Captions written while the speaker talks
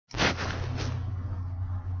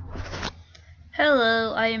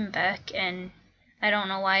Hello, I am back, and I don't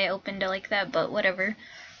know why I opened it like that, but whatever.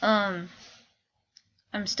 I'm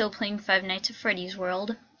still playing Five Nights at Freddy's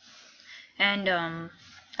World, and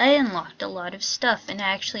I unlocked a lot of stuff, and I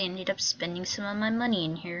actually ended up spending some of my money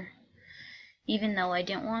in here, even though I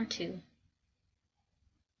didn't want to.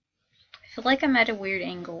 I feel like I'm at a weird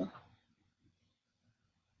angle.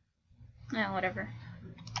 Whatever.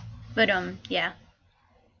 But yeah.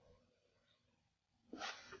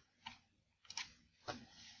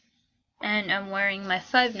 And I'm wearing my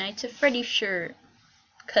Five Nights at Freddy's shirt,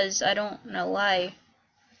 'cause I don't know why.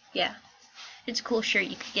 Yeah. It's a cool shirt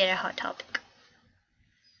you could get at Hot Topic.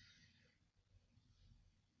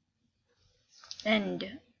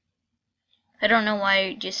 And I don't know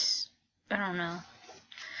why, I don't know.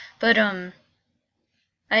 But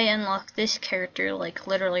I unlocked this character like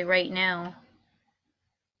literally right now.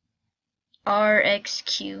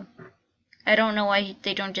 RXQ. I don't know why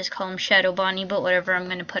they don't just call him Shadow Bonnie, but whatever, I'm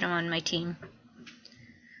gonna put him on my team.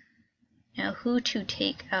 Now who to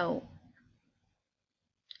take out?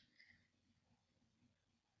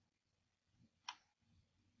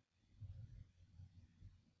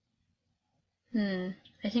 I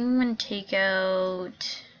think I'm gonna take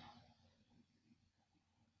out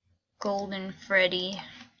Golden Freddy.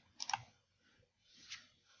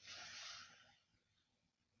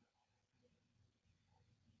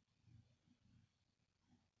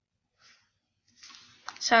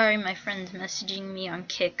 Sorry, my friend's messaging me on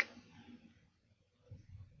Kick.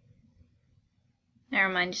 Never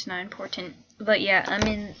mind, it's not important. But yeah, I'm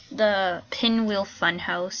in the Pinwheel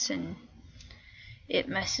Funhouse, and it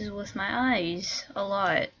messes with my eyes a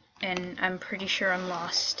lot, and I'm pretty sure I'm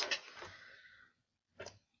lost.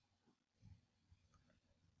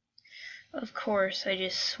 Of course, I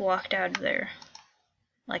just walked out of there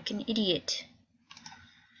like an idiot.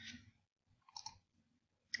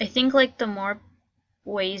 I think like the more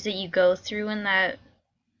ways that you go through in that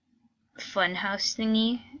funhouse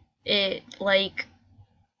thingy, it like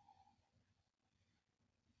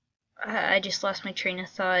I just lost my train of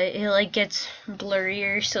thought. It like gets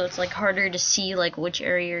blurrier, so it's like harder to see like which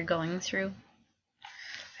area you're going through.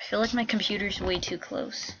 I feel like my computer's way too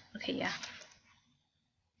close. Okay, yeah.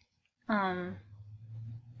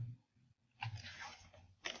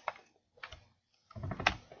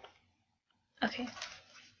 Okay.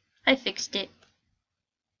 I fixed it.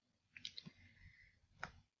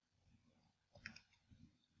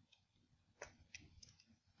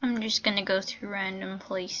 I'm just gonna go through random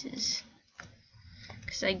places,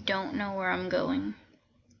 because I don't know where I'm going.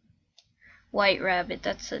 White Rabbit,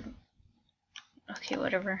 that's a... Okay,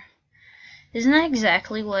 whatever. Isn't that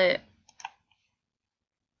exactly what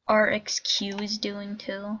RXQ is doing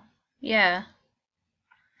too? Yeah.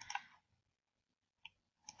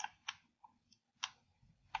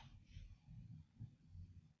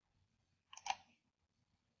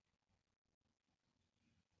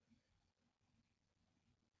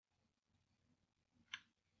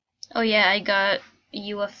 Oh yeah, I got a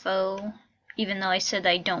UFO, even though I said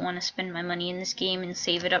I don't want to spend my money in this game and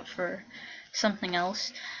save it up for something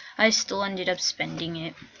else. I still ended up spending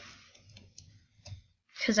it,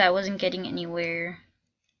 because I wasn't getting anywhere.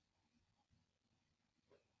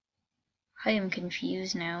 I am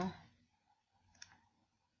confused now.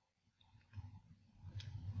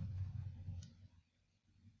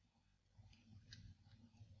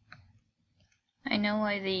 I know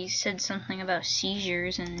why they said something about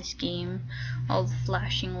seizures in this game, all the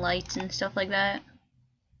flashing lights and stuff like that.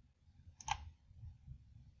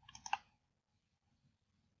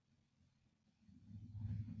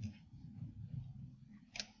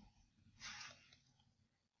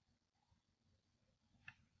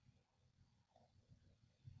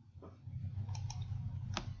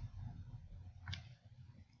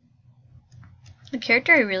 The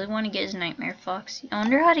character I really want to get is Nightmare Fox. I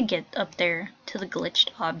wonder how to get up there to the glitched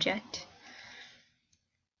object.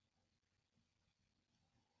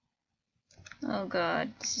 Oh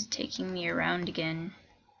god, this is taking me around again.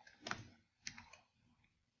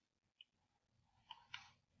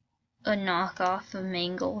 A knockoff of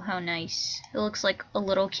Mangle, how nice. It looks like a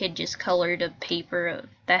little kid just colored a paper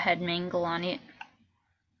that had Mangle on it.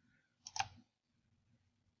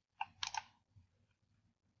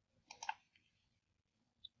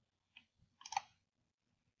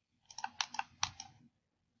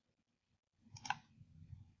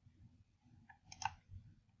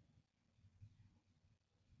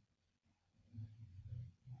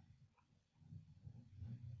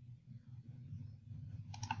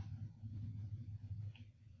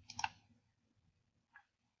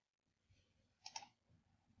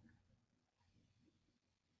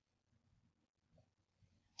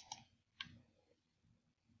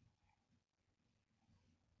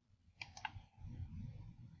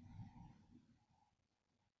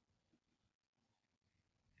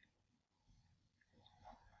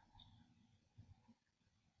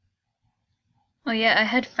 Oh yeah, I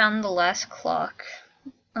had found the last clock.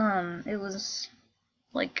 It was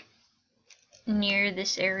like near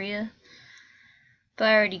this area. But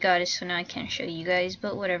I already got it, so now I can't show you guys,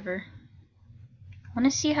 but whatever. I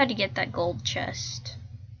want to see how to get that gold chest.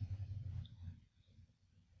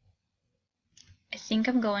 I think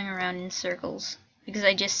I'm going around in circles, because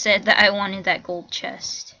I just said that I wanted that gold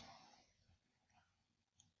chest.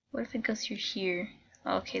 What if it goes through here?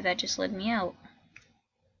 Okay, that just led me out.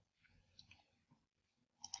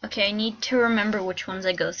 Okay, I need to remember which ones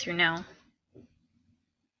I go through now.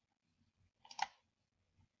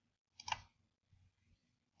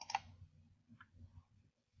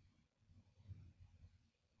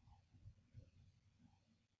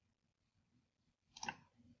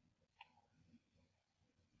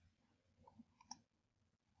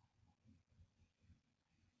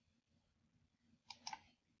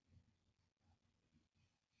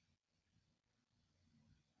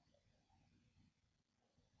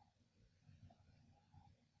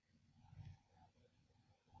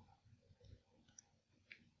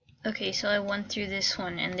 Okay, so I went through this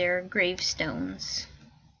one, and there are gravestones.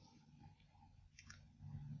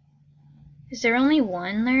 Is there only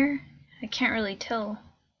one there? I can't really tell.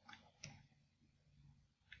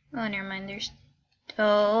 Oh, never mind, there's...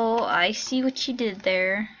 Oh, I see what you did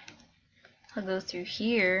there. I'll go through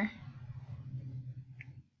here.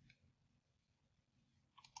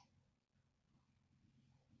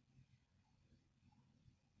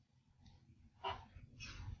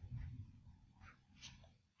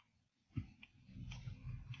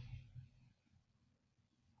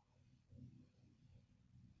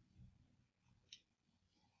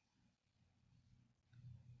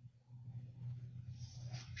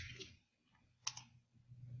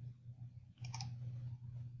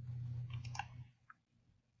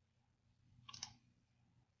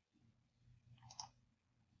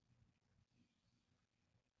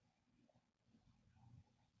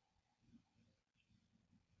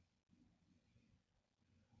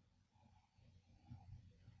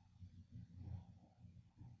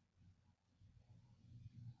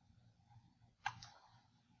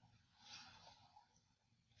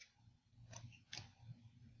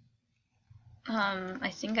 I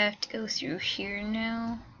think I have to go through here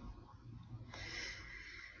now.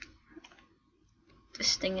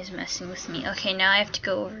 This thing is messing with me. Okay, now I have to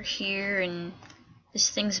go over here, and this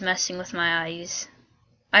thing's messing with my eyes.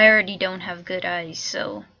 I already don't have good eyes,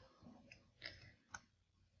 so...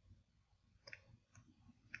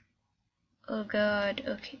 Oh god,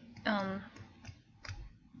 okay,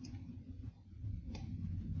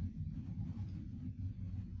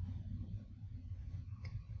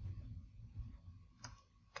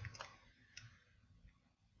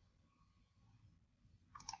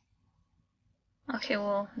 Okay,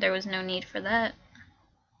 well, there was no need for that.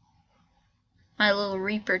 My little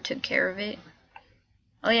Reaper took care of it.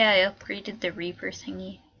 Oh yeah, I upgraded the Reaper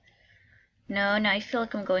thingy. No, now I feel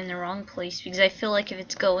like I'm going the wrong place, because I feel like if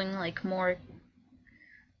it's going like more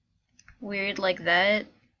weird like that,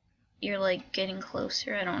 you're like getting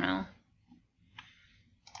closer, I don't know.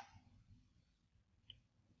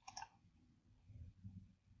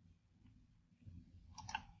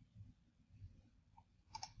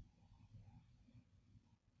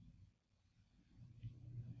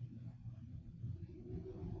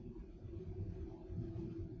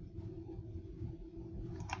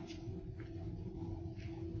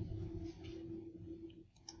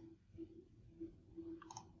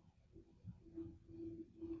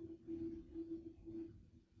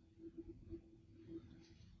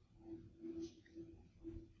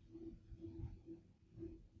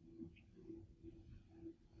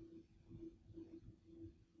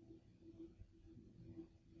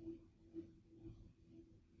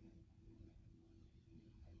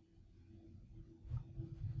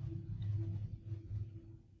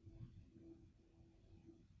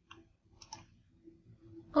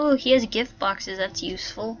 Oh, he has gift boxes, that's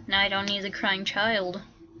useful. Now I don't need the crying child.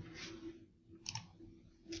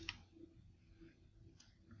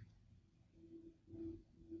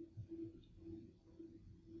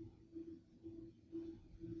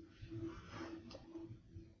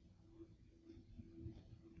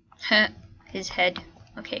 His head.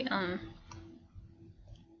 Okay,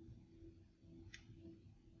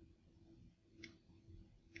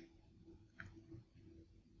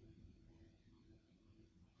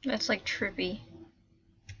 that's like trippy.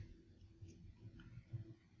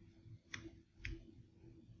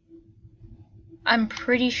 I'm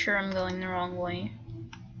pretty sure I'm going the wrong way.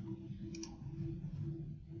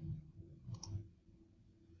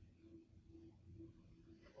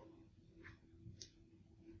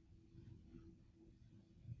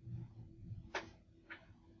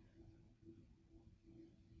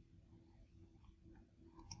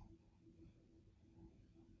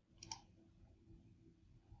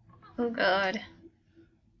 Oh god.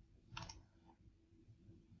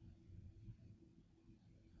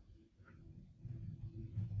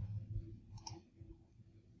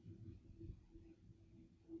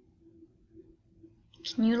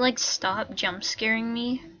 Can you like stop jump scaring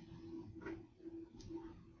me?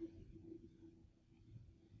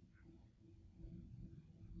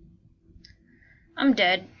 I'm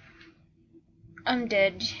dead. I'm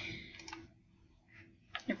dead.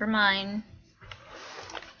 Never mind.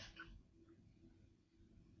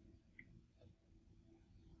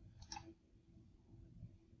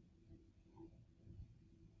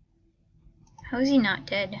 How is he not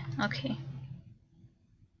dead? Okay.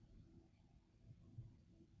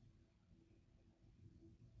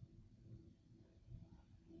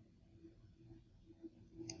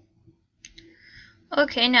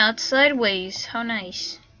 Okay, now it's sideways. How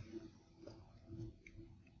nice.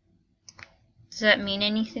 Does that mean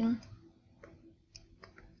anything?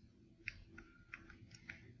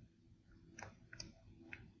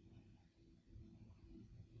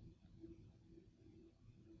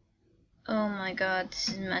 Oh my god, this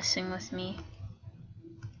is messing with me.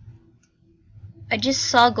 I just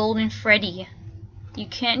saw Golden Freddy. You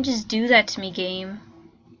can't just do that to me, game.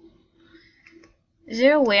 Is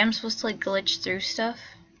there a way I'm supposed to like glitch through stuff?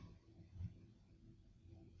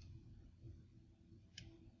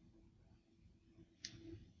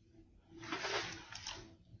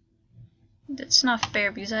 That's not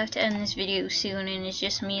fair because I have to end this video soon and it's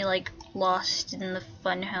just me like lost in the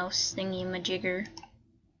Funhouse thingy-majigger.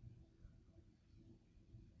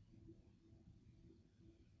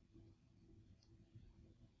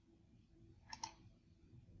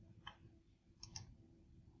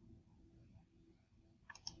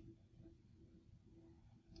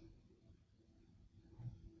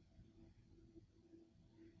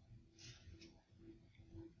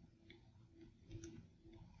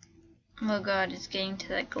 Oh god, it's getting to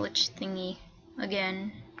that glitch thingy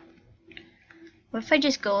again. What if I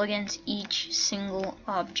just go against each single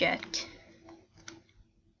object?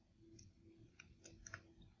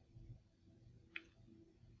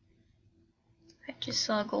 I just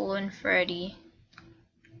saw Golden Freddy.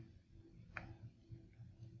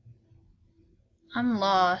 I'm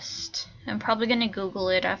lost. I'm probably gonna Google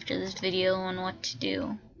it after this video on what to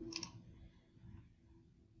do.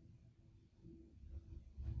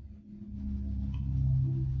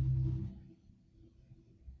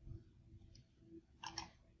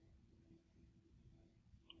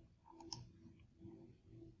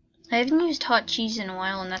 I haven't used hot cheese in a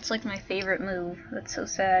while and that's like my favorite move. That's so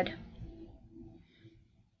sad.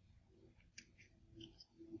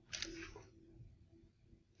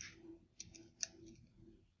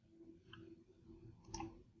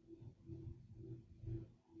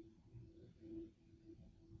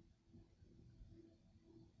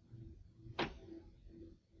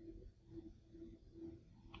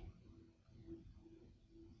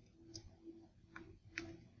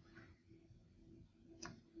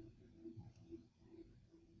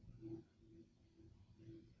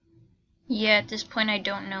 Yeah, at this point I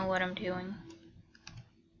don't know what I'm doing.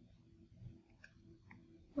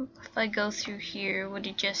 If I go through here, would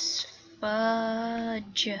it just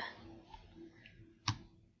fudge?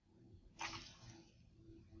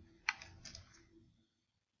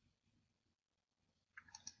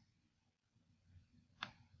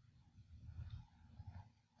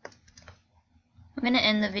 I'm gonna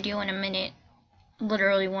end the video in a minute.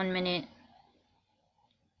 Literally 1 minute.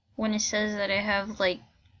 When it says that I have like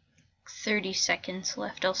 30 seconds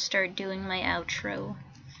left, I'll start doing my outro.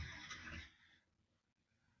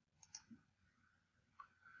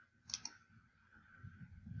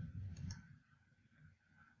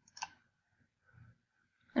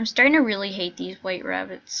 I'm starting to really hate these white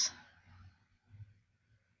rabbits.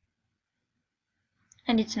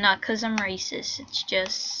 And it's not 'cause I'm racist, it's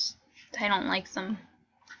just I don't like them.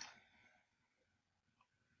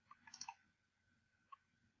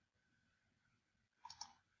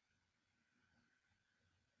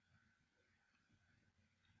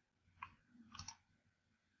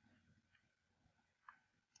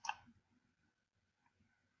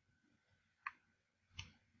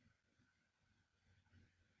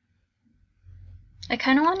 I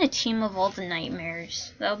kinda want a team of all the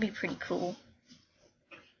nightmares. That would be pretty cool.